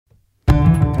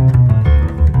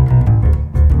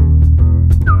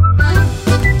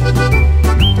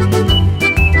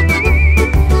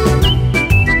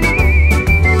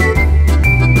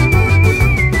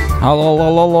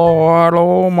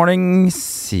Hallo, mornings.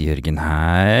 Jørgen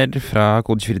her fra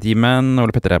Kode24-timen.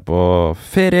 Ole Petter er på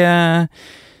ferie,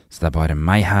 så det er bare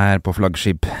meg her på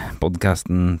Flaggskip,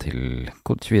 podcasten til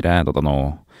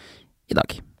Kode24.no i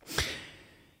dag.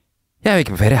 Jeg er jo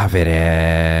ikke på ferie, jeg har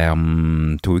ferie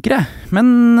om 2 uker, men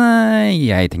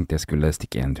jeg tenkte jeg skulle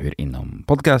stikke en tur innom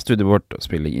podcaststudiet vårt og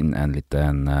spille inn en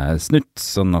liten snutt,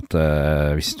 sånn at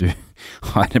hvis du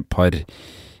har et par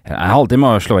en halvtime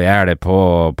å slå ihjel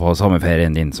på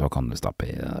sommerferien din, så kan du stappe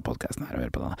i podcasten her og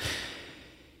høre på den.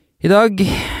 I dag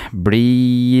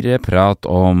blir prat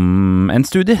om en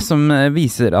studie som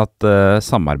viser at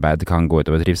samarbeid kan gå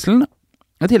utover trivselen.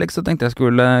 I tillegg så tenkte jeg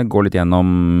skulle gå litt gjennom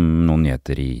noen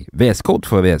nyheter i VSCode,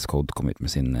 for VSCode kom ut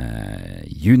med sin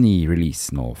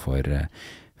juni-release nå for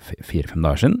 4-5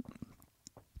 dager siden.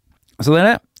 Så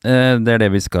det er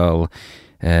det vi skal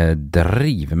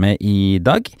drive med i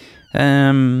dag.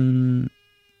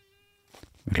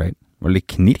 Beklager, det var litt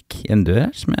knirk i en dør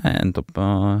her som jeg endte opp å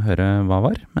høre hva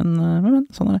var, men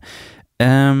sånn er det.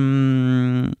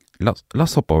 La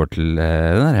oss hoppe over til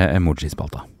den der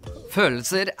emoji-spalta.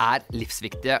 Følelser er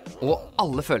livsviktige, og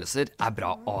alle følelser er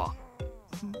bra å ha.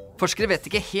 Forskere vet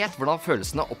ikke helt hvordan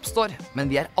følelsene oppstår, men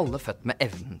vi er alle født med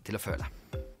evnen til å føle.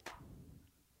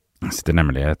 Jeg sitter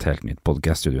nemlig i et helt nytt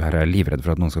podcaststudio her, og jeg er livredd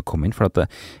for at noen skal komme inn, for at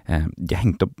de har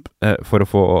hengt opp, for å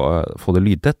få det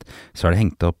lydtett, så har de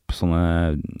hengt opp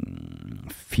sånne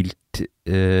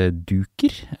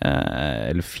filtduker,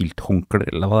 eller filthåndkler,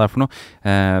 eller hva det er for noe,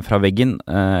 fra veggen,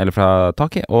 eller fra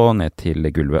taket, og ned til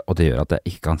gulvet, og det gjør at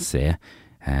jeg ikke kan se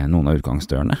noen av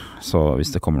utgangsdørene. Så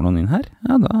hvis det kommer noen inn her,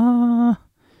 ja,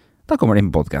 da kommer de inn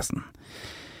på podcasten.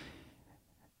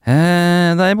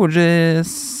 Det er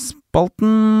emoji-spalten.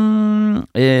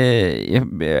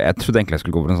 Jeg trodde egentlig jeg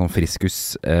skulle gå over en sånn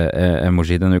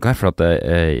friskus-emoji denne uka her, for at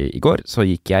i går så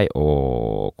gikk jeg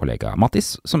og kollega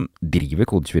Mattis, som driver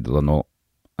Kode24 nå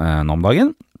om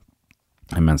dagen,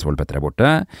 mens Ole Petter er borte.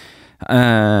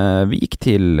 Vi gikk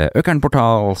til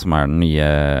Økernportal, som er den nye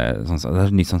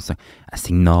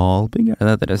signalbygg,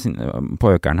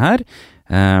 på Økern her.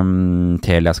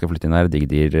 Telia skal flytte inn der,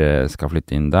 Digdir skal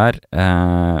flytte inn der.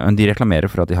 De reklamerer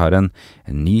for at de har en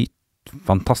ny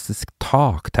fantastisk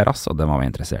takterrasse, og den var vi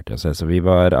interessert i å se. Så og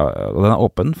den er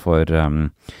åpen for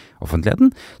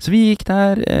offentligheten. Så vi gikk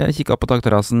der, kikket opp på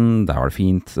takterrassen, der var det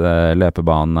fint,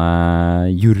 løpebane,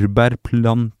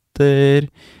 jordbærplanter,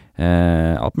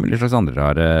 alt mulig slags andre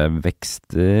rare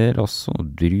vekster også,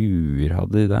 druer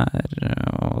hadde de der,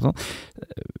 og sånn.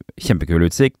 Kjempekul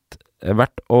utsikt.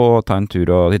 Verdt å ta en tur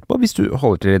og titte på hvis du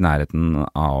holder til i nærheten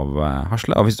av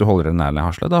Hasle, og hvis du holder til i nærheten av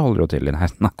Hasle, da holder du til i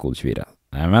nærheten av Kode24.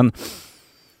 Men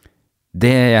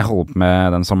det jeg holder på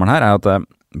med den sommeren her er at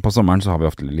på sommeren så har vi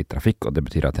ofte litt trafikk, og det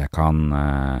betyr at jeg kan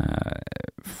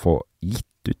få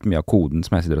gitt ut mye av koden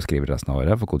som jeg sitter og skriver resten av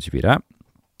året for Kode24,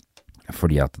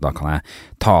 fordi at da kan jeg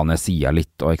ta ned siden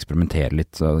litt og eksperimentere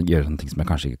litt og gjøre sånne ting som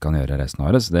jeg kanskje ikke kan gjøre resten av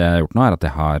året. Så det jeg har gjort nå er at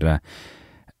jeg har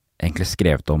egentlig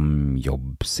skrevet om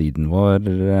jobbsiden vår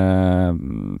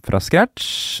fra scratch,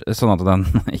 sånn at den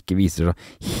ikke viser så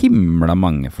himla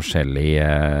mange forskjellige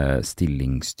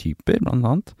stillingstyper, blant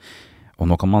annet. Og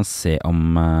nå kan man se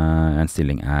om en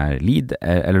stilling er lead,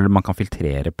 eller man kan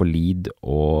filtrere på lead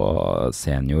og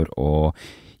senior og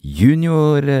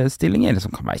juniorstillinger, som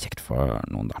kan være kjekt for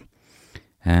noen da.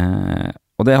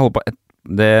 Og det jeg holder på,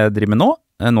 det jeg driver med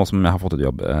nå som jeg har fått et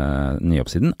ny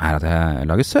jobbsiden, er at jeg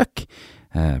lager søk.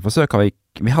 For søk har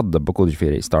vi hadde på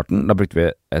Kode24 i starten, da brukte vi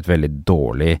et veldig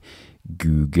dårlig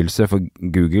Google-søk, for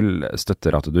Google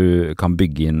støtter at du kan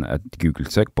bygge inn et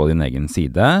Google-søk på din egen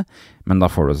side, men da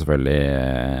får du selvfølgelig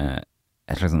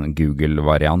et slags sånn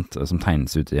Google-variant som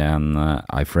tegnes ut i en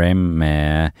iframe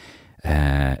med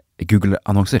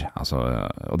Google-annonser, altså,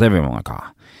 og det vil man ikke ha.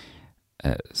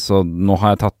 Så nå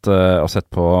har jeg tatt og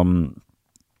sett på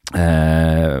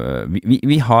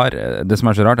vi har, det som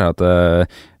er så rart er at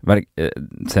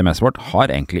CMS vårt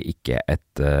har egentlig ikke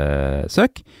et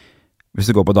søk. Hvis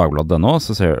du går på Dagbladet.no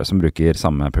som bruker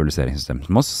samme publiseringssystem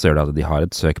som oss, så ser du at de har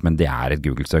et søk, men det er et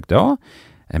Google-søk det også.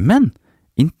 Men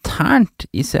internt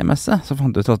i CMS-et så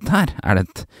fant du ut at der er det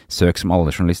et søk som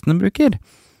alle journalistene bruker,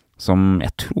 som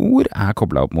jeg tror er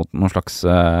koblet opp mot noen slags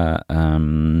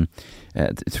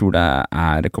jeg tror det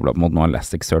er koblet opp mot noen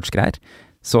Elasticsearch-greier.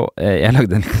 Så jeg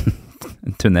lagde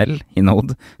en tunnel i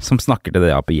Node som snakker til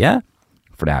det API-et,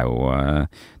 for det er jo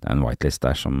det er en whitelist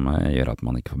der som gjør at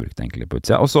man ikke får brukt det egentlig på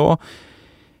utsida. Og så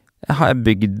har jeg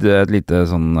bygd et lite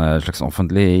sånn slags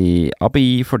offentlig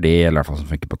API for det, eller i hvert fall som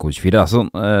funker på Kode24,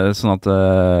 sånn at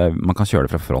man kan kjøre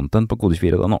det fra fronten på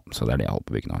Kode24 da nå, så det er det jeg holder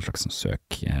på å bygge nå, en slags søk.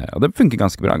 Og det funker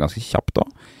ganske bra, ganske kjapt også.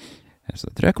 Så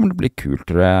det tror jeg kommer til å bli kult.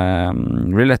 Det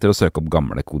blir lettere å søke opp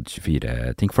gamle kode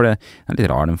 24-ting, for det litt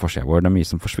rar den forsiden vår. Det mye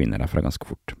som forsvinner derfra ganske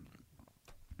fort.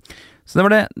 Så det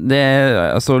var det.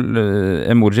 Altså,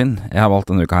 emojien jeg har valgt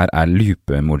denne uka her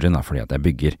loop-emojien, fordi at jeg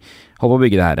holder på å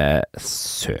bygge det her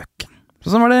søk. Så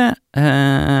sånn var det.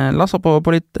 La oss hoppe over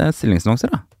på litt stillingsannonser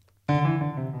da.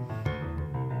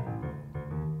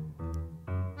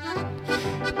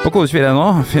 På Kode24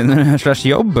 nå finner du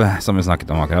 /jobb, som vi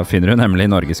snakket om akkurat, finner du nemlig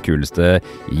Norges kuleste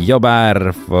jobber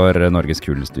for Norges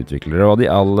kuleste utviklere, og de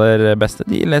aller beste,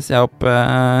 de leser jeg opp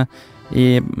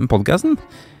i podcasten.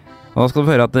 Og da skal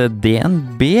du høre at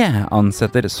DNB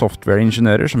ansetter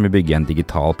softwareingeniører som vil bygge en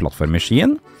digital plattform i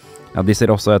skyen. Ja, de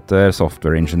ser også etter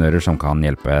softwareingeniører som kan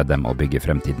hjelpe dem å bygge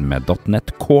fremtiden med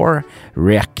 .NET Core,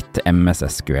 React, MS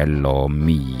SQL og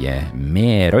mye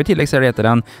mer. Og i tillegg ser de etter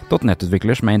en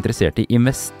 .NET-utvikler som interessert i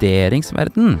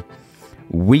investeringsverden.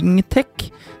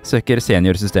 Wingtech søker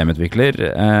senior systemutvikler,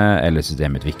 eller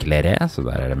systemutviklere, så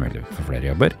der det mulig for flere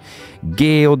jobber.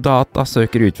 Geodata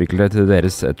søker utviklere til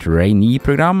deres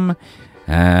trainee-program.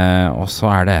 Og så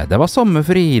det var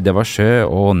sommerfri, det var sjø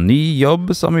og ny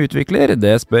jobb som utvikler.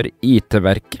 Det spør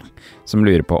IT-verket, som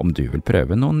lurer på om du vil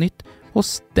prøve noe nytt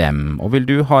hos dem. Og vil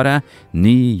du ha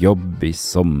ny jobb i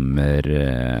sommer,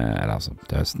 eller altså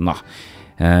til høsten da,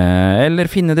 eller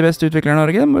finne de beste utviklerne i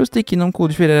Norge, da må du stikke innom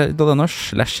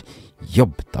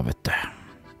kode24.no/jobb da, vet du.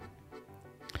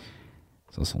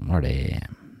 Så sånn var det.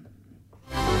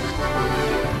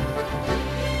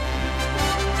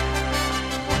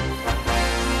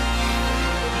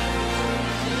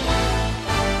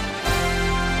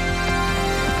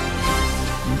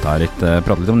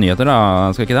 Prate litt om nyheter da,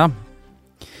 skal ikke det?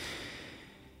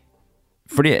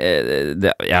 Fordi det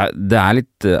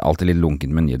alltid litt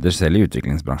lunkent med nyheter, selv i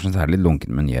utviklingsbransjen så det litt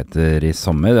lunkent med nyheter i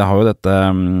sommer. Det har jo dette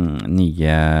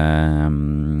nye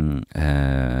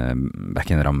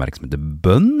backend-rammeverk som heter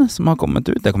Bønn, som har kommet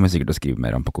ut. Det kommer jeg sikkert til å skrive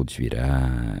mer om på Kode24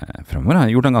 fremover. Han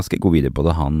har gjort en ganske god video på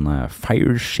det, han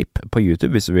Fireship på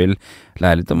YouTube, hvis du vil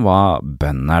lære litt om hva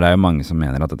Bønn Det jo mange som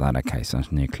mener at dette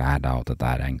keiserens nye klær, da, og at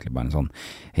dette egentlig bare en sånn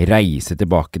reise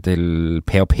tilbake til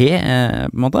PHP,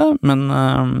 på en måte, men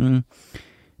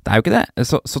det jo ikke det,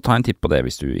 så ta en titt på det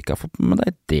hvis du ikke har fått med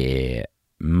deg det.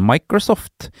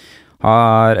 Microsoft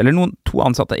to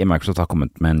ansatte i Microsoft har kommet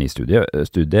med en ny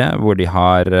studie hvor de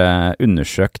har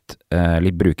undersøkt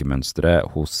litt brukermønstre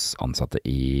hos ansatte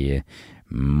i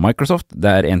Microsoft.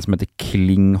 Det en som heter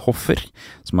Klinghoffer,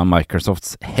 som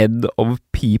Microsofts Head of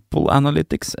People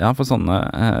Analytics. Ja, for sånne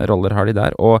roller har de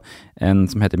der. Og en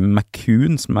som heter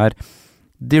McCune, som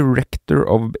Director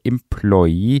of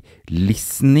Employee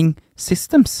Listening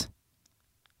Systems.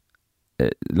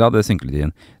 La det synke litt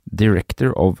igjen.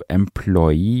 Director of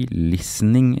Employee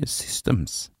Listening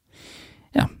Systems.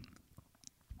 Ja.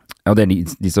 Og det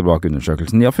de som bak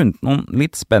undersøkelsen. De har funnet noen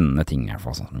litt spennende ting I hvert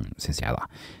fall, synes jeg da.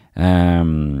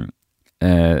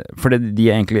 For de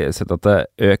har egentlig sett at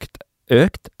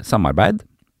økt samarbeid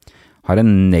har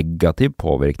en negativ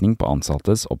påvirkning på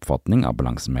ansattes oppfatning av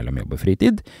balansen mellom jobb og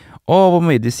fritid, og hvor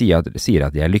mye de sier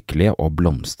at de lykkelige og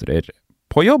blomstrer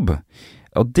på jobb.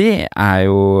 Og det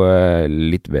jo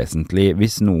litt vesentlig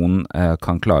hvis noen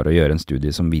kan klare å gjøre en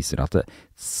studie som viser at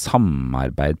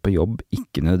samarbeid på jobb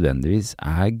ikke nødvendigvis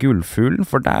gullfuglen,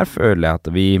 for der føler jeg at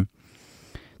vi,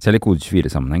 selv I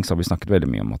Kode24-sammenheng, så har vi snakket veldig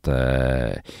mye om at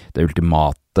det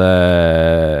ultimate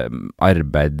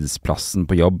arbeidsplassen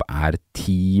på jobb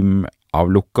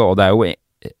teamavlukke, og det jo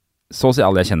så å si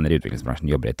alle jeg kjenner I utviklingsbransjen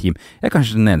jobber I et team. Jeg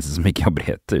kanskje den eneste som ikke jobber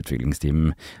I et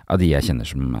utviklingsteam av de jeg kjenner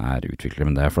som utviklere,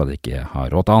 men det fordi jeg ikke har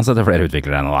råd til å ansette flere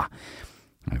utviklere ennå da.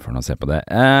 Vi får nå se på det.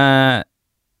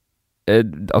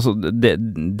 Altså,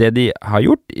 det de har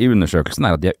gjort I undersøkelsen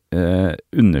at de har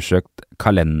undersøkt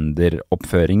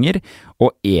kalenderoppføringer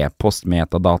og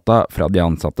e-post-metadata fra de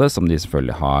ansatte, som de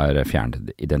selvfølgelig har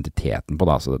fjernet identiteten på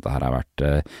da, så dette her har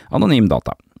vært anonym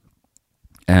data.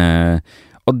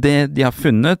 Og det de har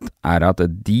funnet at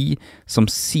de som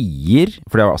sier,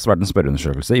 for det har også vært en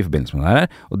spørreundersøkelse I forbindelse med det her,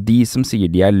 og de som sier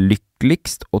de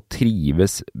lykkeligst og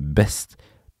trives best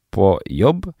på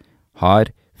jobb,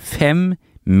 har 5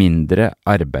 mindre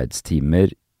arbeidstimer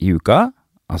I uka,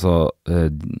 altså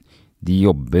de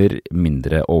jobber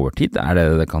mindre overtid,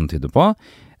 det kan tyde på.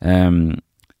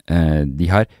 De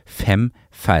har 5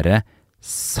 færre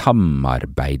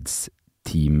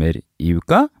samarbeidstimer I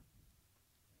uka,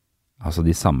 altså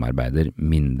de samarbeider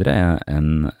mindre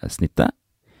enn snittet,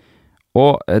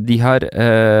 og de har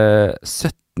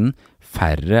 17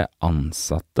 færre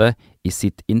ansatte I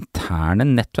sitt interne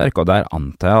nettverk, og der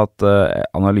antar jeg at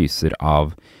analyser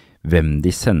av hvem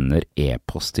de sender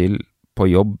e-post til på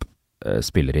jobb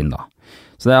spiller inn da.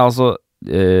 Så det altså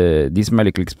de som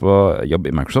lykkeligst på jobb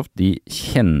i Microsoft, de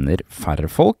kjenner færre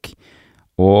folk,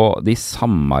 og de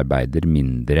samarbeider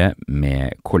mindre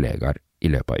med kollegaer i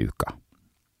løpet av uka.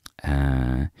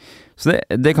 Så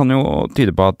det kan jo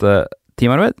tyde på at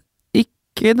teamarbeid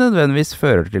ikke nødvendigvis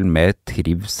fører til mer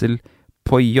trivsel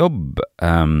på jobb.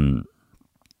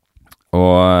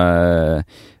 Og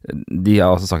de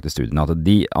har også sagt i studiene at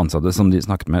de ansatte som de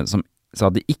snakket med, som sa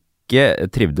at de ikke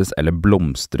trivdes eller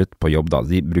blomstret på jobb da.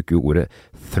 De bruker jo ordet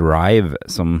thrive,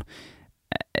 som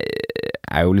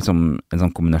jo liksom en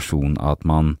sånn kombinasjon av at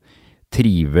man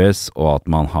trives, og at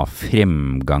man har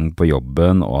fremgang på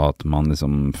jobben, og at man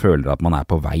liksom føler at man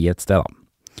på vei et sted da.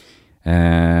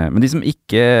 Men de som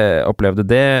ikke opplevde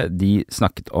det, de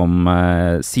snakket om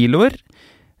siloer,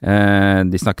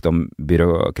 de snakket om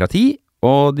byråkrati,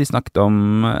 og de snakket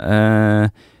om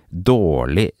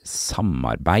dårlig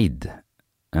samarbeid.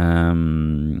 Hva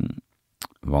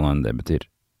nå enn det betyr.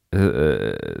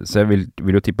 Så jeg vil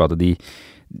jo tippe at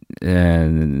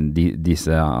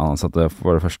disse ansatte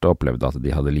for det første opplevde at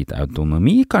de hadde lite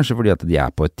autonomi, kanskje fordi at de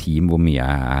på et team hvor mye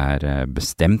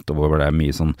bestemt, og hvor det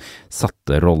mye sånn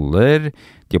satte roller.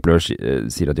 De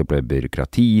sier at de opplever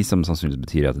byråkrati, som sannsynligvis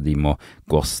betyr at de må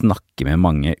gå og snakke med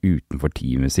mange utenfor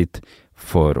teamet sitt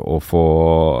for å få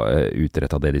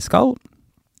utrettet det de skal.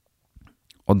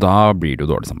 Og da blir det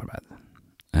jo dårlig samarbeid.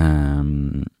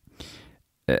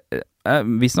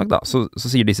 Visstnok da, så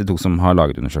sier disse to som har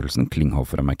laget undersøkelsen,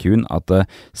 Klinghoffer og McCune, at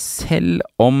selv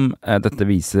om dette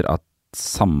viser at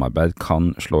samarbeid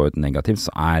kan slå ut negativt, så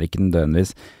ikke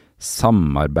nødvendigvis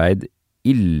samarbeid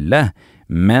ille,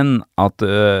 men at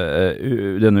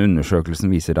denne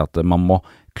undersøkelsen viser at man må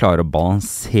klare å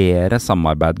balansere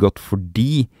samarbeid godt,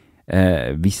 fordi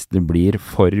hvis det blir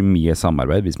for mye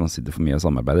samarbeid, hvis man sitter for mye og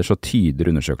samarbeider, så tyder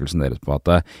undersøkelsen deres på at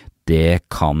det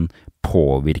kan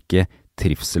påvirke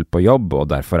trivsel på jobb,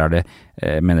 og derfor det,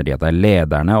 mener de at det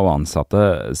lederne og ansatte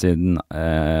sin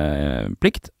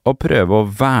plikt å prøve å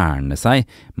verne seg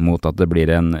mot at det blir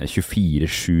en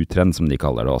 24/7-trend, som de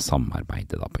kaller det, å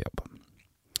samarbeide da på jobb.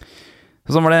 Så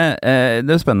sånn var det.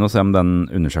 Det spennende å se om den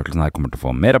undersøkelsen her kommer til å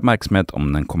få mer oppmerksomhet, om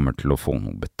den kommer til å få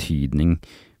noen betydning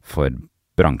for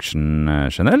bransjen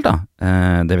generelt da.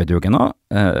 Det vet vi jo ikke ennå.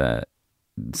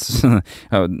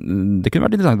 Det kunne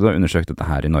vært interessant å undersøke dette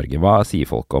her i Norge. Hva sier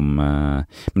folk om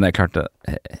men det klart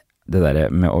det der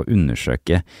med å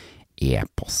undersøke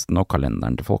e-posten og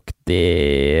kalenderen til folk,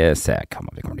 det ser jeg ikke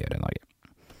hva vi kommer til å gjøre i Norge.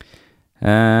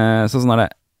 Så sånn det.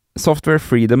 Software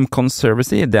Freedom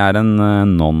Conservancy, det en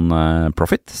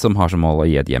non-profit som har som mål å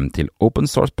gi et hjem til open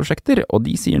source prosjekter, og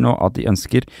de sier nå at de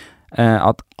ønsker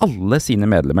at alle sine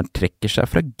medlemmer trekker seg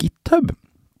fra GitHub.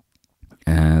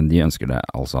 De ønsker det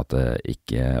altså at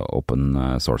ikke open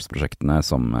source-prosjektene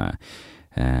som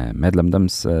medlemmene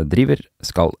deres driver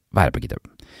skal være på GitHub.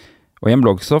 Og i en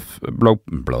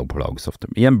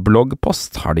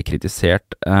bloggpost har de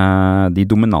kritisert den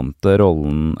dominante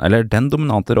rollen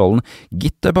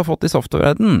GitHub har fått i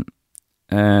softwareverdenen.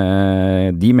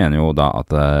 De mener jo da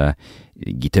at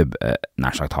GitHub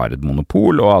nær sagt har et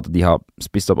monopol, og at de har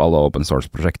spist opp alle open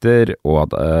source-prosjekter, og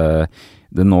at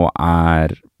det nå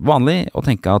vanlig å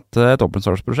tenke at et open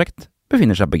source-prosjekt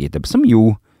befinner seg på GitHub, som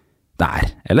jo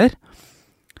det eller?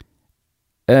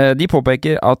 De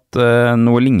påpeker at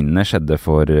noe lignende skjedde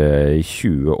for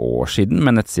 20 år siden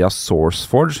med nettsida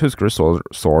SourceForge. Husker du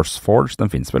SourceForge? Den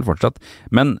finnes vel fortsatt.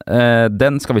 Men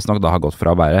den skal visstnok da ha gått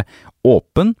fra å være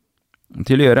åpen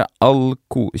til å gjøre all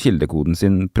kildekoden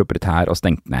sin proprietær og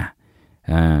stengt ned.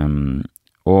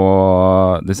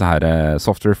 Og disse her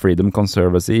Software Freedom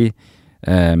Conservancy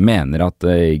mener at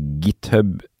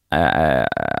GitHub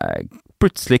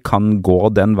plutselig kan gå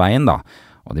den veien da.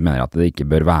 Og de mener at det ikke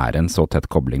bør være en så tett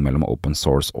kobling mellom open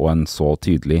source og en så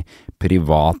tydelig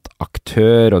privat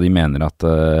aktør, og de mener at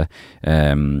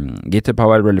GitHub har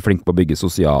vært veldig flink på å bygge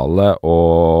sosiale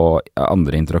og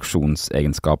andre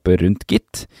interaksjonsegenskaper rundt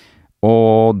Git,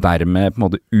 og dermed på en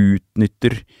måte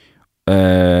utnytter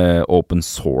open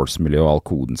source-miljøet og all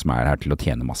koden som her til å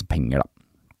tjene masse penger da.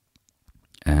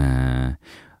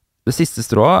 Det siste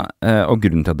strået, og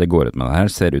grunnen til at det går ut med det her,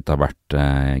 ser ut til å ha vært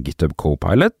GitHub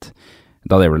Copilot,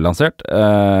 da det ble lansert,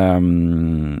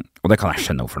 og det kan jeg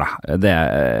skjønne hvorfor da.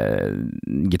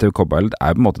 GitHub Copilot på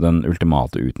en måte den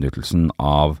ultimate utnyttelsen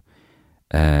av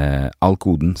all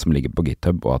koden som ligger på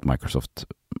GitHub, og at Microsoft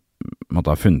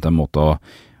måtte ha funnet en måte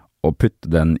å putte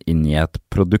den inn i et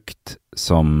produkt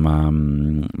som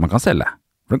man kan selge.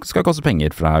 For det skal koste penger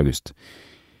fra august.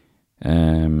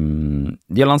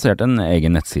 De har lansert en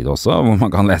egen nettside også, hvor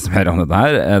man kan lese mer om dette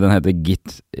her. Den heter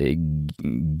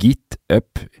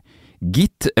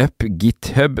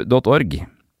github.org.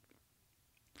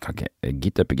 Ok,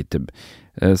 GitHub.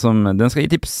 Den skal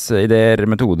gi tips, ideer,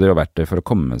 metoder og verktøy for å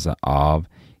komme seg av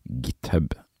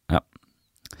GitHub. Ja.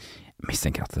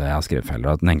 Mistenker at jeg har skrevet feil,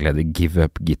 at den egentlig heter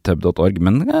giveupgithub.org,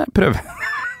 men prøv.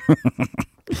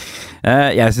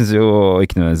 Jeg synes jo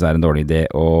ikke nødvendigvis en dårlig idé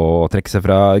å trekke seg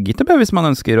fra GitHub hvis man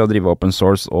ønsker å drive open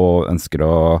source og ønsker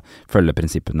å følge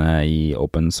prinsippene i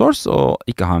open source og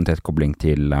ikke ha en tett kobling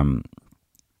til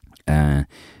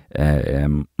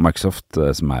Microsoft,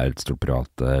 som et stort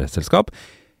privat selskap.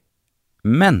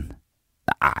 Men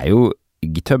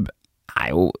GitHub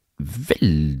er jo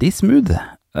veldig smooth.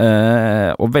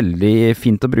 Og veldig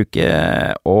fint å bruke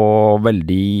og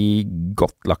veldig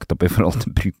godt lagt opp i forhold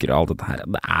til brukere og alt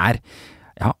dette her.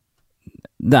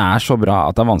 Det er så bra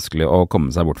at det er vanskelig å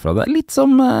komme seg bort fra det. Litt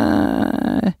som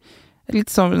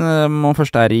når man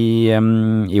først i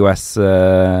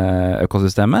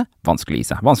iOS-økosystemet. Vanskelig i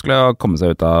seg. Vanskelig å komme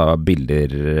seg ut av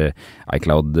bilder i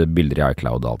iCloud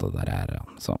og alt det der her.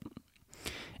 Så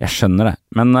jeg skjønner det,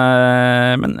 men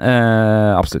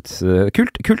absolutt.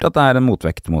 Kult at det en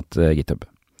motvekt mot GitHub.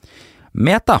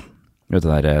 Meta, det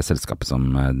der selskapet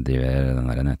som driver den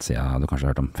der nettsida du kanskje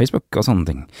har hørt om, Facebook og sånne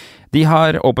ting. De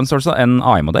har open sourcet en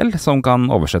AI-modell som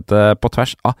kan oversette på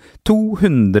tvers av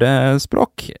 200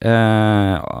 språk.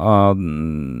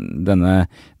 Denne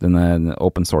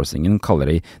open sourcingen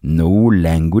kaller de No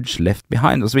Language Left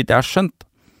Behind, og så vidt jeg har skjønt,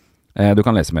 du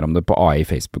kan lese mer om det på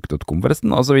aifacebook.com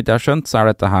forresten, og så vidt jeg har skjønt, så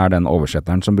dette her den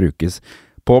oversetteren som brukes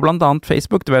på blant annet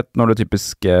Facebook. Du vet, når du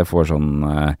typisk får sånn,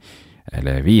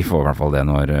 eller vi får i hvert fall det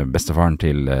når bestefaren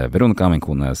til Veronica, min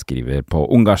kone, skriver på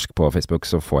ungarsk på Facebook,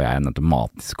 så får jeg en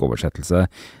automatisk oversettelse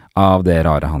av det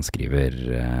rare han skriver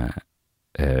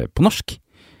på norsk.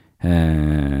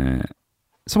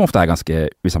 Som ofte ganske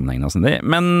usammenhengende og sånn det,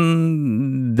 men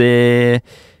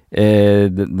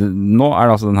nå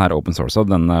det altså den her open source,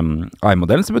 den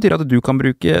AI-modellen, som betyr at du kan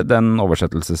bruke den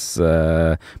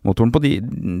oversettelsesmotoren på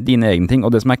dine egne ting,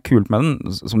 og det som kult med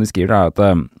den, som de skriver, at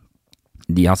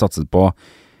de har satset på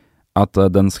at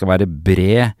den skal være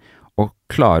bred og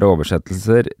klare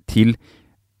oversettelser til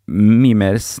mye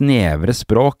mer snevre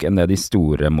språk enn det de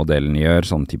store modellene gjør,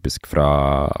 sånn typisk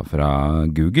fra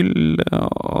Google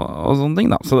og sånne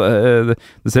ting da. Så det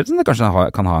ser ut som det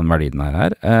kanskje kan ha en verdi den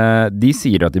her. De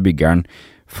sier at de bygger den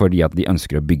fordi at de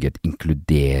ønsker å bygge et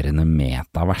inkluderende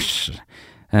metavers.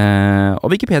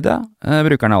 Og Wikipedia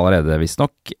bruker den allerede visst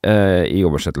nok i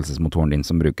oversettelsesmotoren din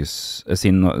som brukes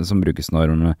når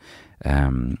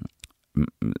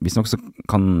hvis nok så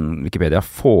kan Wikipedia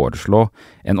foreslå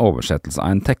en oversettelse av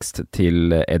en tekst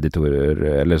til editorer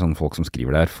eller sånne folk som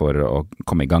skriver der for å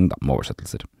komme i gang da, med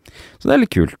oversettelser. Så det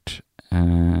litt kult.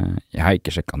 Jeg har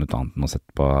ikke sjekket den ut annet enn å sett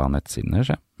på nettsiden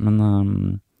her,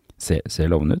 men ser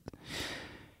lovende ut.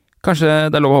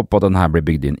 Kanskje det lov å håpe på at den her blir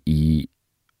bygd inn i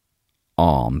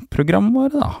annet program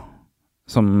våre da,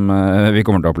 som vi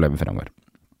kommer til å oppleve fremover.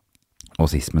 Og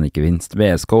sist, men ikke minst,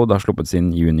 VSCode har sluppet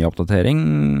sin juni-oppdatering.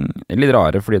 Litt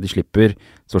rare, fordi de slipper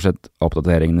stort sett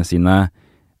oppdateringene sine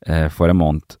for en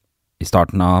måned i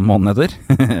starten av måneden etter.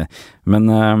 Men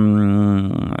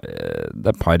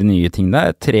det par nye ting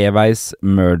der. Treveis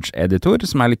merge-editor,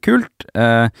 som litt kult.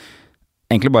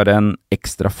 Egentlig bare en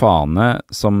ekstra fane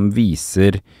som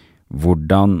viser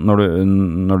hvordan, når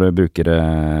du bruker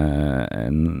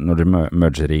når du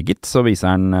merger i Git, så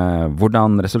viser den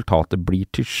hvordan resultatet blir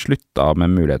til slutt da,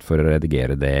 med mulighet for å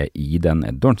redigere det i den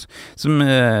editoren. Som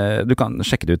du kan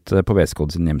sjekke det ut på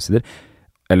VSCode sine hjemmesider,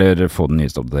 eller få den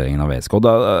nyeste oppdateringen av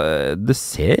VSCode. Det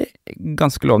ser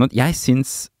ganske lovende ut. Jeg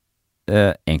synes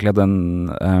egentlig at den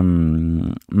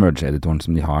merge-editoren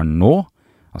som de har nå,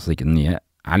 altså ikke den nye,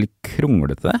 litt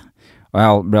kronglete, og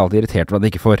jeg blir alltid irritert for at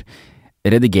jeg ikke får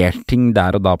redigert ting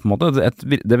der og da på en måte.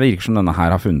 Det virker som denne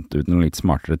her har funnet ut noen litt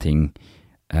smartere ting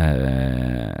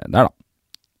der da.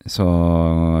 Så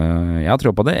jeg har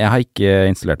tro på det. Jeg har ikke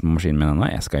installert på maskinen min ennå,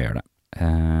 jeg skal gjøre det.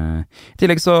 I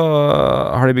tillegg så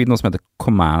har de bygd noe som heter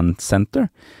Command Center,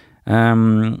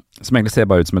 som egentlig ser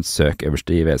bare ut som et søk øverst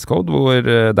i VSCode,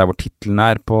 der hvor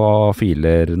titelen på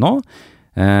filer nå.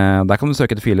 Der kan du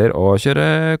søke etter filer og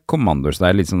kjøre kommandoer, så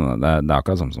det litt sånn, det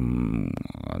akkurat sånn som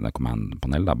det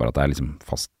command-panel, bare at det liksom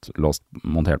fastlåst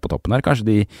montert på toppen der. Kanskje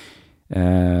de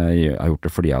har gjort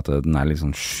det fordi at den litt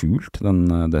sånn skjult,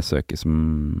 det søket som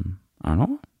nå.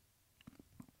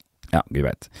 Ja, Gud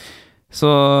vet.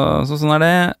 Så sånn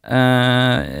det.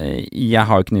 Jeg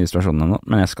har jo ikke nye illustrasjoner ennå,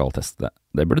 men jeg skal teste det.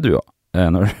 Det burde du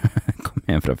også, når du kommer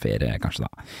hjem fra ferie, kanskje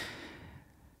da.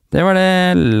 Det var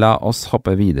det. La oss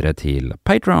hoppe videre til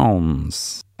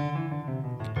Patrons.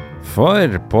 For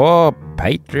på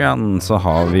Patreon så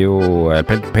har vi jo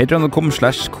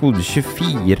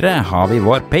patreon.com/kode24 har vi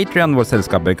vår Patreon, hvor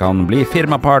selskaper kan bli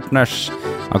firmapartners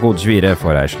av Kode24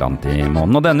 for ei slant i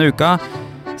måneden. Og denne uka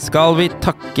skal vi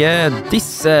takke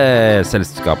disse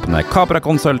selskapene: Capra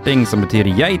Consulting, som betyr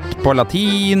geit på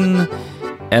latin,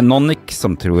 Enonic,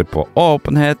 som tror på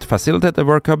åpenhet, Facilitator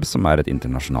Workhub, som et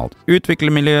internasjonalt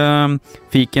utviklermiljø,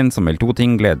 Fiken, som vil 2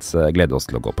 ting: glede oss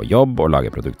til å gå på jobb og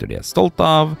lage produkter de stolt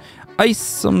av,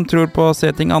 Ice, som tror på å se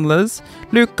ting annerledes,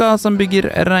 Luca, som bygger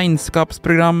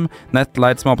regnskapsprogram,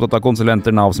 Netlight, som opptatt av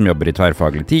konsulenter, Nav, som jobber i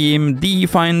tverrfaglig team,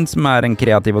 Define, som en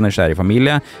kreativ og nysgjerrig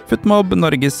familie, Footmob,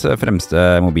 Norges fremste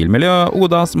mobilmiljø,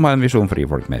 Oda, som har en visjon for å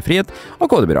gi folk mer frihet, og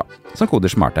Kodebyrå, som koder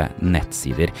smarte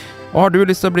nettsider. Og har du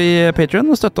lyst til å bli Patreon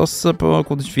og støtte oss på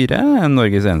Kode24,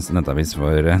 Norges eneste nettavis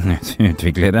for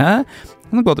utviklere,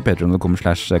 kan du gå til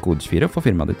patreon.com/kode24 og få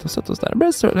firmaet ditt og støtte oss der.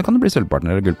 Da kan du bli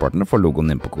sølvpartner eller gullpartner og få logoen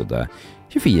din på kode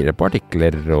 24 på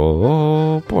artikler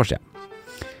og på vår side.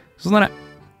 Sånn det.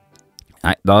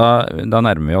 Nei, da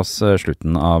nærmer vi oss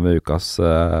slutten av ukas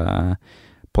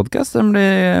podcast. Den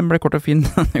ble kort og fin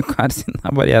denne uka her, siden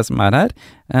det bare jeg som her.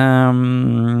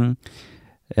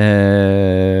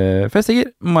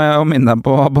 Festiger, må jeg jo minne deg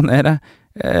på å abonnere.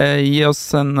 Gi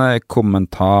oss en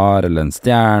kommentar eller en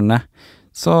stjerne.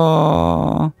 Så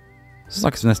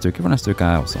snakkes vi neste uke, for neste uke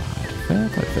jeg også her.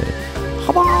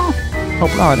 Ha det!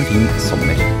 Håper du har en fin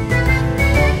sommer.